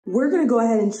We're gonna go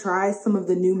ahead and try some of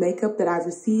the new makeup that I've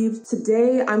received.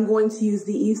 Today, I'm going to use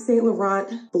the Yves Saint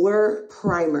Laurent Blur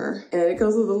Primer, and it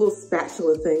comes with a little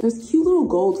spatula thing. There's cute little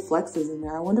gold flexes in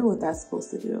there. I wonder what that's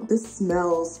supposed to do. This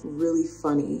smells really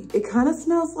funny. It kind of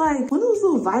smells like one of those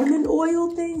little vitamin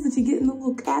oil things that you get in the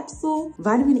little capsule.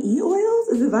 Vitamin E oils?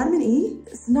 Is it vitamin E?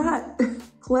 It's not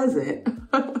pleasant.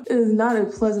 It is not a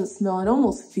pleasant smell. It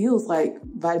almost feels like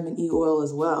vitamin E oil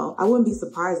as well. I wouldn't be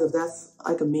surprised if that's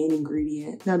like a main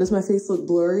ingredient. Now, does my face look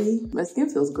blurry? My skin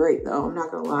feels great though, I'm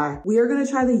not gonna lie. We are gonna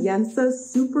try the Yensa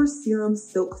Super Serum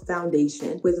Silk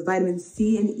Foundation with vitamin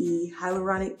C and E,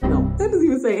 hyaluronic, no, that doesn't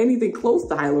even say anything close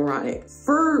to hyaluronic.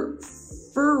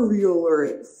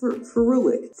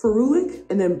 Ferulic,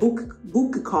 and then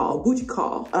buccal,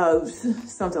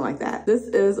 something like that. This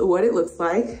is what it looks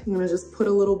like. I'm gonna just put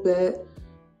a little bit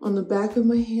on the back of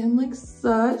my hand like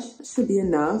such. Should be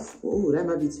enough. Oh, that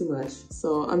might be too much.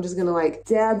 So I'm just gonna like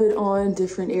dab it on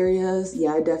different areas.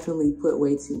 Yeah, I definitely put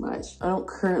way too much. I don't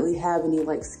currently have any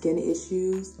like skin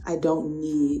issues. I don't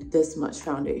need this much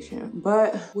foundation,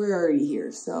 but we're already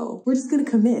here. So we're just gonna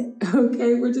commit,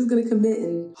 okay? We're just gonna commit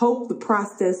and hope the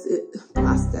process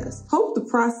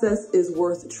is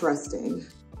worth trusting.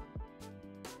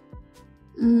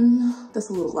 That's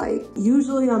a little light.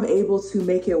 Usually I'm able to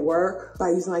make it work by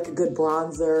using like a good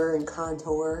bronzer and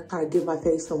contour, kind of give my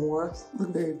face some warmth. I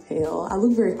look very pale. I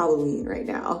look very Halloween right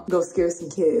now. Go scare some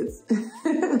kids. It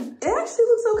actually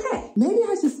looks okay. Maybe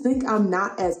I just think I'm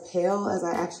not as pale as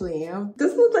I actually am.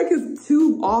 This looks like it's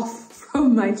too off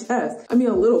from my chest. I mean,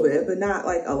 a little bit, but not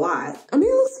like a lot. I mean,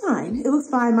 it looks fine. It looks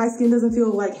fine. My skin doesn't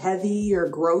feel like heavy or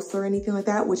gross or anything like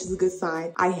that, which is a good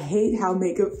sign. I hate how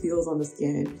makeup feels on the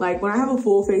skin. Like when I have a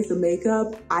full face of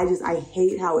makeup, I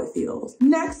hate how it feels.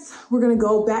 Next, we're gonna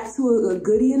go back to a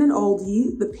goodie and an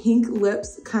oldie, the Pink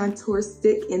Lips Contour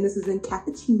Stick, and this is in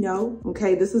Cappuccino.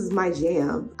 Okay, this is my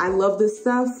jam. I love this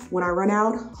stuff. When I run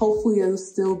out, hopefully it'll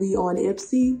still be on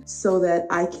Ipsy so that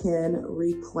I can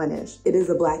replenish. It is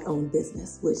a Black-owned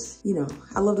business, which, you know,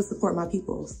 I love to support my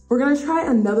peoples. We're gonna try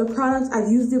another product. I've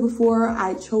used it before.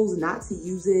 I chose not to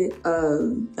use it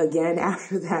again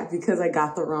after that because I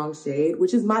got the wrong shade,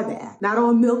 which is my bad. Not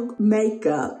on Milk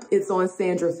Makeup, it's on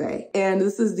Sandra Faye. And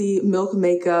this is the Milk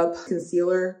Makeup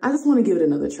Concealer. I just wanna give it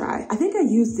another try. I think I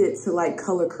used it to like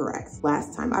color correct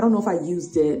last time. I don't know if I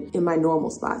used it in my normal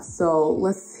spots. So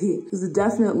let's see. This is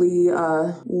definitely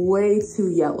way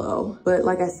too yellow. But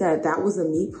like I said, that was a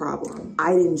me problem.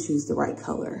 I didn't choose the right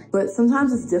color. But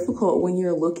sometimes it's difficult when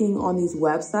you're looking on these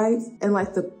websites and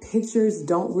like the pictures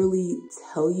don't really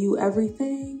tell you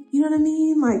everything. You know what I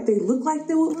mean? Like they look like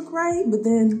they would look right, but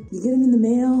then you get them in the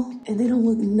mail and they don't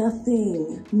look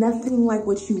nothing like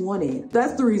what you wanted.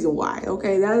 That's the reason why,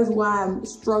 okay? That is why I'm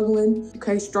struggling,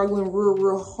 okay? Struggling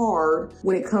real hard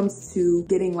when it comes to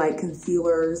getting like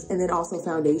concealers and then also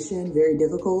foundation, very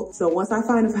difficult. So once I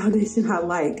find a foundation I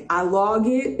like, I log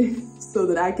it so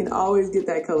that I can always get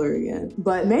that color again.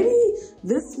 But maybe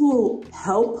this will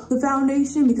help the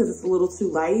foundation because it's a little too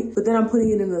light, but then I'm putting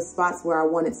it in the spots where I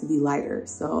want it to be lighter.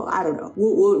 So I don't know.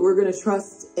 We're gonna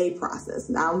trust a process.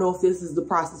 And I don't know if this is the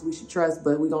process we should trust,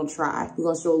 but we're gonna try. We're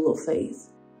gonna show a little face.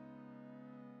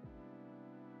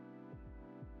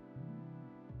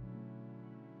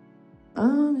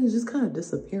 It's just kind of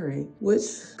disappearing, which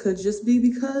could just be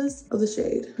because of the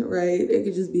shade, right? It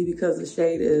could just be because the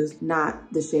shade is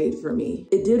not the shade for me.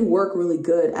 It did work really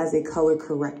good as a color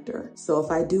corrector. So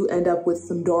if I do end up with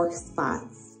some dark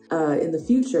spots, in the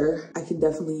future, I can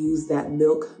definitely use that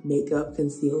Milk Makeup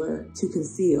Concealer to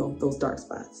conceal those dark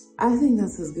spots. I think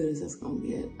that's as good as that's gonna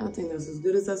get. I think that's as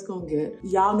good as that's gonna get.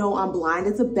 Y'all know I'm blind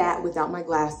as a bat without my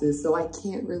glasses, so I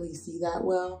can't really see that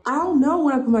well. I don't know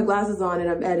when I put my glasses on and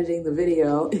I'm editing the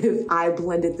video if I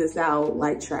blended this out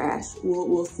like trash.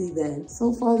 We'll see then.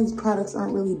 So far, these products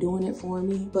aren't really doing it for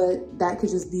me, but that could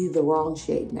just be the wrong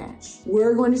shade match.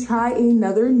 We're going to try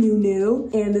another new,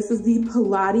 and this is the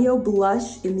Palladio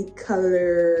Blush in the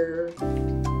color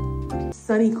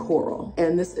Sunny Coral,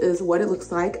 and this is what it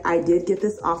looks like. I did get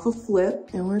this off of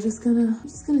Flip, and we're just gonna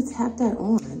tap that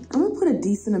on. I'm gonna put a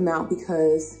decent amount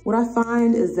because what I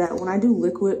find is that when I do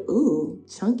liquid, ooh,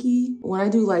 chunky. When I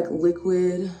do like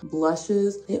liquid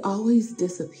blushes, they always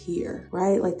disappear,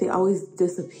 right? Like they always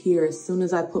disappear as soon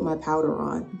as I put my powder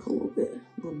on. Put a little bit,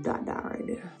 a little dot right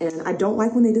there. And I don't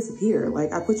like when they disappear.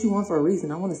 Like I put you on for a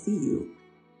reason. I wanna see you.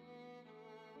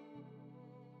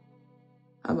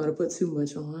 I'm gonna put too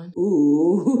much on.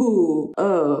 Ooh,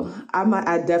 oh,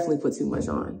 I definitely put too much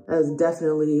on. That's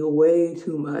definitely way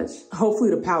too much.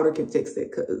 Hopefully the powder can fix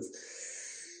it,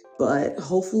 but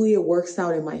hopefully it works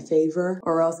out in my favor,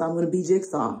 or else I'm gonna be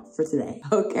Jigsaw for today.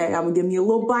 Okay, I'm gonna give me a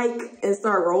little bike and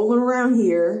start rolling around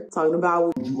here talking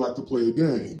about would you like to play a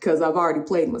game? Because I've already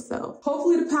played myself.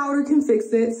 Hopefully the powder can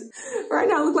fix it. Right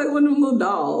now I look like one of them little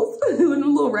dolls, one of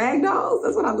them little rag dolls.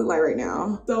 That's what I look like right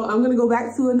now. So I'm gonna go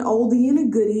back to an oldie and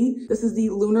a goodie. This is the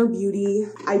Lunar Beauty.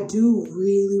 I do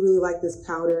really like this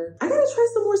powder. I gotta try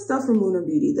some more stuff from Lunar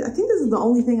Beauty. I think this is the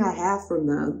only thing I have from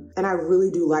them, and I really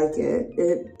do like it.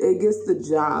 It gets the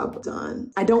job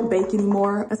done. I don't bake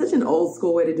anymore. That's such an old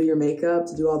school way to do your makeup,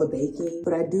 to do all the baking,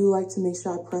 but I do like to make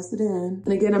sure I press it in.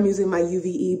 And again, I'm using my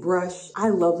UVE brush. I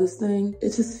love this thing.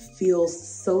 It just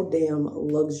feels so damn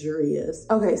luxurious.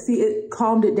 Okay, see, it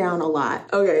calmed it down a lot.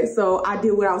 Okay, so I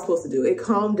did what I was supposed to do. It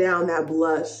calmed down that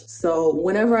blush. So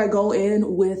whenever I go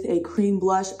in with a cream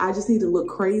blush, I just need to look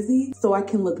crazy so I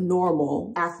can look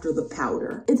normal after the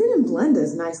powder. It didn't blend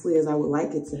as nicely as I would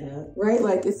like it to have, right?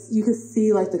 Like you can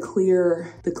see like the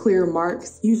clear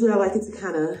marks. Usually I like it to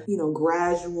kind of, you know,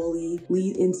 gradually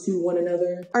lead into one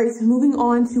another. All right, so moving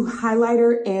on to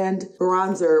highlighter and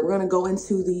bronzer. We're gonna go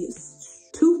into the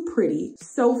Too Pretty,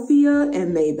 Sophia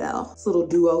and Maybelle. This little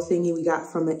duo thingy we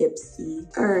got from the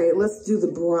Ipsy. All right, let's do the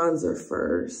bronzer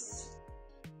first.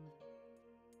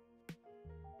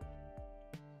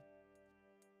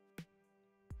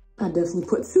 I definitely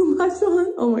put too much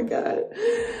on. Oh my God.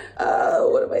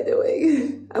 What am I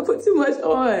doing? I put too much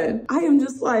on. I am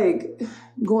just like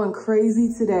going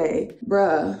crazy today.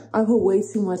 Bruh, I put way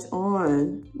too much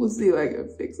on. We'll see if I can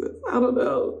fix it. I don't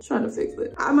know. I'm trying to fix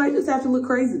it. I might just have to look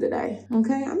crazy today,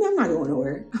 okay? I mean, I'm not going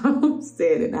nowhere. I'm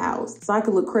staying in the house. So I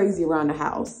could look crazy around the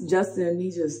house. Justin,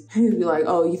 he'd be like,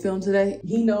 oh, you filmed today?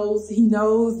 He knows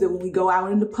that when we go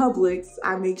out into Publix,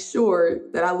 I make sure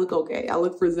that I look okay. I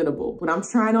look presentable. When I'm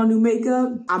trying on new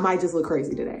makeup, I might just look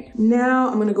crazy today. Now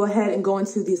I'm gonna go ahead and go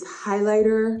into this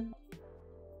highlighter.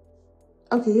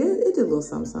 Okay, it did a little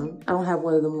something. I don't have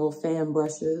one of them little fan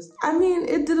brushes. I mean,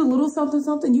 it did a little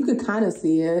something. You could kind of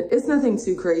see it. It's nothing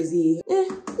too crazy.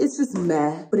 It's just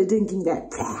meh, but it didn't give me that,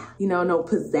 you know, no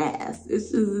pizzazz.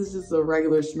 It's just a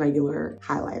regular schmegular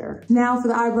highlighter. Now for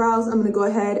the eyebrows, I'm gonna go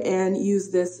ahead and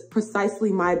use this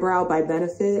Precisely My Brow by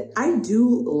Benefit. I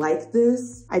do like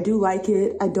this. I do like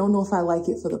it. I don't know if I like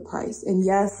it for the price. And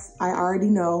yes, I already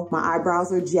know my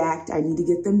eyebrows are jacked. I need to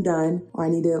get them done, or I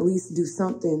need to at least do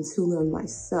something to them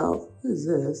myself. What is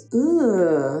this?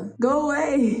 Ugh, go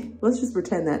away. Let's just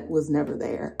pretend that was never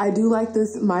there. I do like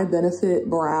this My Benefit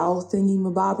brow thingy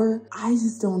mabobber. I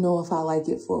just don't know if I like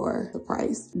it for the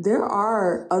price. There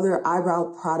are other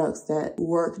eyebrow products that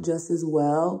work just as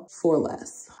well for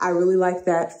less. I really like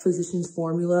that Physicians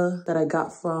Formula that I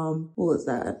got from, what was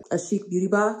that? A Chic Beauty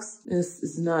Box. This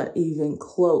is not even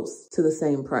close to the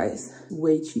same price.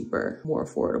 Way cheaper, more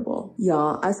affordable.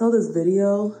 Y'all, I saw this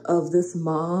video of this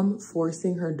mom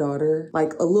forcing her daughter,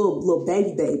 like a little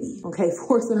baby, okay,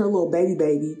 forcing her little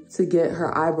baby to get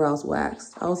her eyebrows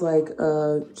waxed. I was like,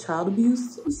 child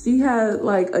abuse? She had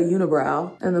like a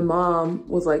unibrow and the mom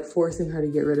was like forcing her to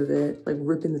get rid of it, like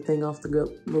ripping the thing off the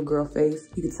little girl face.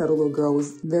 You could tell the little girl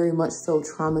was very much so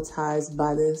traumatized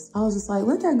by this. I was just like,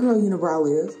 let that girl unibrow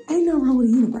live. Ain't nothing wrong with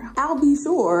a unibrow. I'll be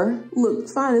sure look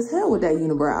fine as hell with that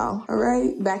unibrow, all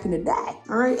right? Back in the day,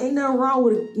 all right? Ain't nothing wrong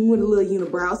with a little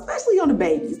unibrow, especially on the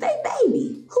babies. They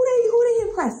baby. Who they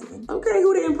impressing? Okay,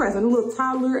 who they impressing? A little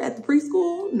toddler at the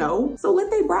preschool? No. So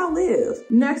let they brow live.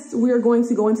 Next, we are going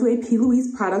to go into a P.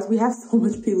 Louise product. We have so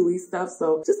much P. Louise stuff,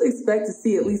 so just expect to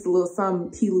see at least a little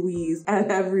some P. Louise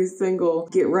at every single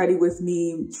get ready with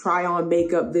me try on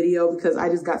makeup video because I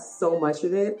just got so much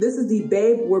of it. This is the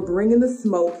Babe We're Bringing the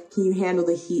Smoke, Can You Handle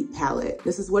the Heat palette.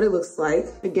 This is what it looks like.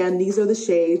 Again, these are the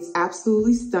shades.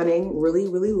 Absolutely stunning. Really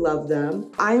love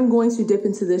them. I am going to dip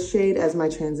into this shade as my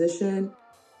transition.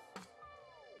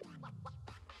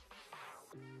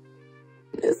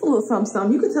 It's a little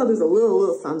something. You can tell there's a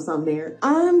little something there.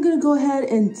 I'm gonna go ahead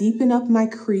and deepen up my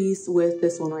crease with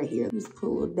this one right here. Just put a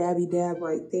little dabby dab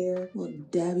right there, a little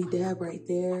dabby dab right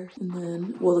there, and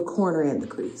then, well, the corner and the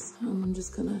crease. I'm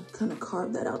just gonna kind of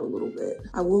carve that out a little bit.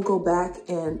 I will go back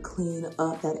and clean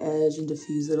up that edge and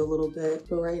diffuse it a little bit,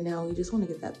 but right now we just want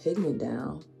to get that pigment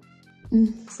down.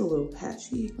 It's a little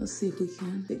patchy. Let's see if we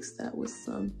can fix that with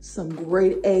some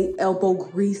grade A elbow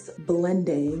grease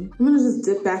blending. I'm gonna just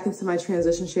dip back into my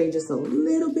transition shade just a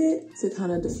little bit to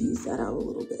kind of diffuse that out a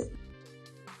little bit.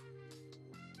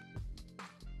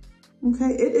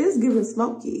 Okay, it is giving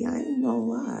smoky. I ain't gonna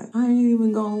lie. I ain't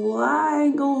even gonna lie. I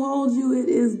ain't gonna hold you. It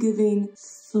is giving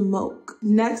smoke.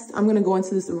 Next, I'm gonna go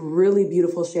into this really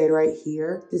beautiful shade right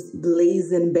here. This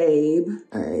Blazing Babe.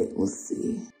 All right, let's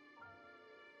see.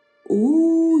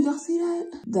 Ooh, y'all see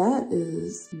that? That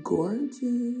is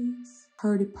gorgeous.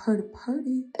 Purdy, purdy,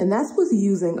 purdy. And that's with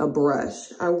using a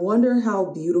brush. I wonder how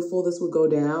beautiful this would go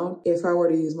down if I were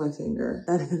to use my finger.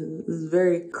 That is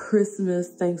very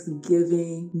Christmas,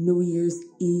 Thanksgiving, New Year's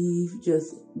Eve,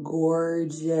 just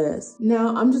gorgeous.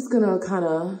 Now I'm just gonna kind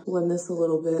of blend this a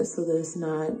little bit so that it's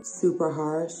not super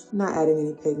harsh. I'm not adding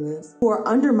any pigments. For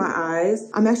under my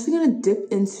eyes, I'm actually gonna dip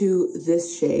into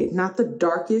this shade, not the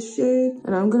darkest shade,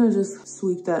 and I'm gonna just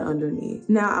sweep that underneath.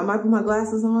 Now I might put my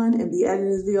glasses on and be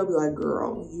editing this video, be like,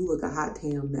 girl, you look a hot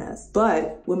damn mess.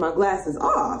 But with my glasses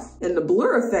off and the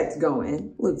blur effect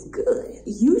going, looks good.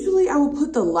 Usually I will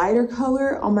put the lighter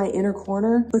color on my inner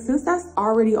corner, but since that's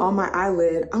already on my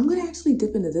eyelid, I'm gonna actually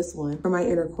dip into this one for my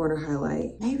inner corner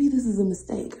highlight. Maybe this is a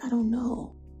mistake, I don't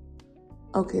know.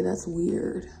 Okay, that's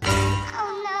weird.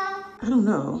 I don't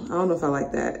know if I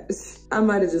like that. I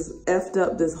might have just effed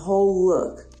up this whole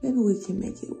look. Maybe we can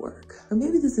make it work. Or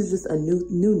maybe this is just a new.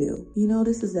 You know,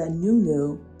 this is that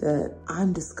new that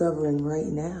I'm discovering right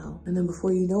now. And then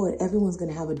before you know it, everyone's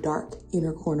gonna have a dark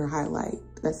inner corner highlight.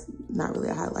 That's not really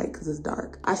a highlight because it's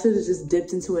dark. I should have just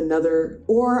dipped into another,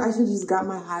 or I should have just got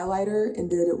my highlighter and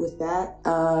did it with that.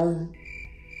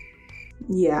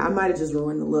 Yeah, I might have just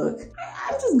ruined the look.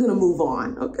 I'm just gonna move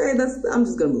on, okay? I'm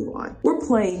just gonna move on. We're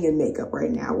playing in makeup right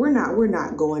now. We're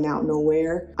not going out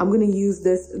nowhere. I'm gonna use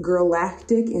this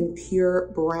Galactic in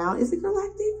Pure Brown. Is it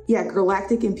Galactic? Yeah,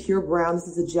 Galactic in Pure Brown. This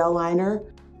is a gel liner.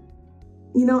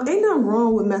 You know, ain't nothing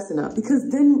wrong with messing up, because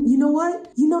then, you know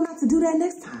what? You know not to do that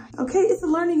next time, okay? It's a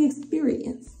learning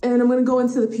experience. And I'm gonna go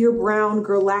into the Pure Brown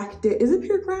Galactic. Is it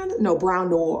Pure Brown? No, Brown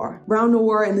Noir. Brown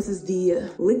Noir, and this is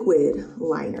the liquid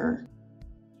liner.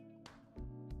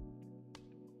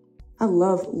 I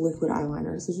love liquid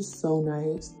eyeliners, they're just so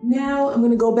nice. Now I'm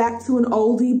gonna go back to an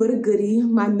oldie but a goodie,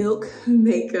 my Milk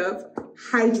Makeup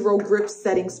Hydro Grip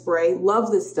Setting Spray.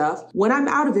 Love this stuff. When I'm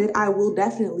out of it, I will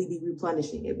definitely be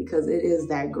replenishing it because it is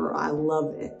that girl, I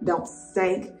love it. Don't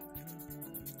stink.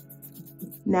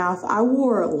 Now, if I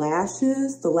wore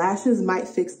lashes, the lashes might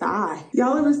fix the eye.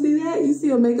 Y'all ever see that? You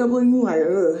see a makeup look, you like,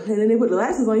 ugh. And then they put the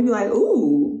lashes on, you be like,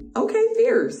 ooh, okay,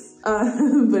 fierce.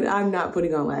 But I'm not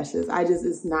putting on lashes.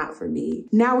 It's not for me.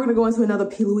 Now we're gonna go into another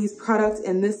P. Louise product,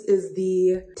 and this is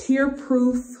the Tear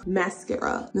Proof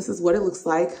Mascara. This is what it looks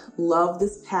like. Love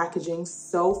this packaging,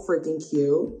 so freaking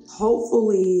cute.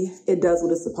 Hopefully it does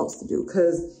what it's supposed to do,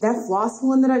 because that floss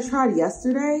one that I tried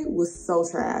yesterday was so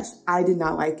trash. I did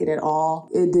not like it at all.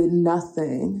 It did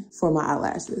nothing for my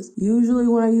eyelashes. Usually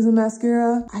when I use a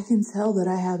mascara, I can tell that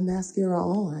I have mascara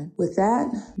on. With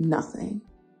that, nothing.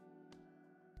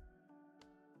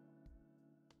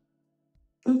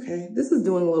 Okay, this is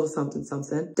doing a little something,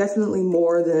 something. Definitely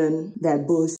more than that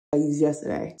bullshit I used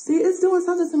yesterday. See, it's doing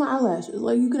something to my eyelashes.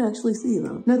 Like, you can actually see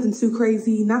them. Nothing too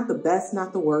crazy, not the best,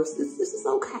 not the worst. It's just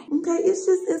okay, okay?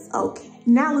 It's okay.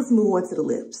 Now let's move on to the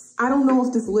lips. I don't know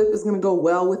if this lip is gonna go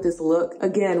well with this look.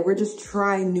 Again, we're just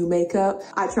trying new makeup.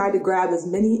 I tried to grab as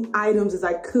many items as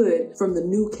I could from the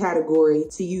new category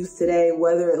to use today,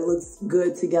 whether it looks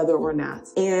good together or not.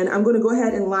 And I'm gonna go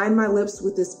ahead and line my lips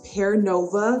with this Pear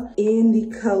Nova in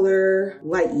the color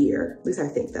Light Year. At least I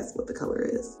think that's what the color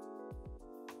is.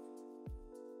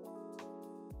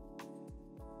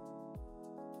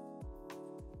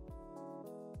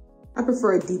 I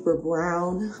prefer a deeper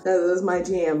brown. That's my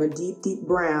jam, a deep, deep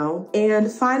brown.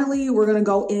 And finally, we're gonna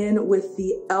go in with the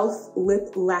e.l.f.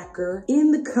 Lip Lacquer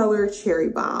in the color Cherry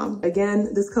Bomb.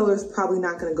 Again, this color is probably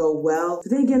not gonna go well.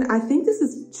 But then again, I think this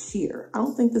is sheer. I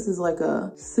don't think this is like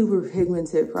a super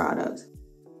pigmented product.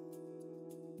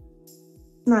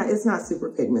 It's not super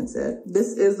pigmented.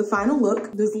 This is the final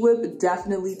look. This lip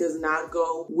definitely does not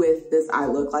go with this eye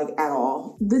look, like, at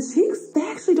all. The cheeks, they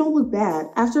actually don't look bad.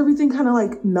 After everything kind of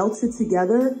like melted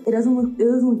together, it doesn't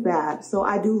look bad. So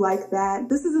I do like that.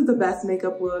 This isn't the best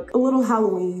makeup look. A little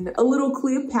Halloween, a little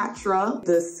Cleopatra.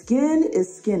 The skin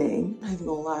is skinning, I'm not even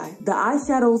gonna lie. The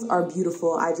eyeshadows are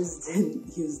beautiful. I just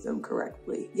didn't use them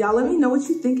correctly. Y'all let me know what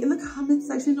you think in the comment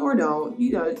section, or don't.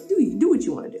 You know, do what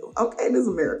you want to do. Okay, this is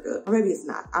America. Or maybe it's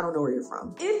not. I don't know where you're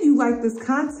from. If you like this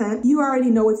content, you already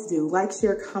know what to do. Like,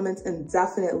 share, comment, and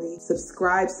definitely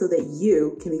subscribe so that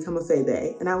you can become a Faye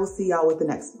Bae. And I will see y'all with the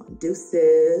next one.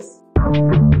 Deuces.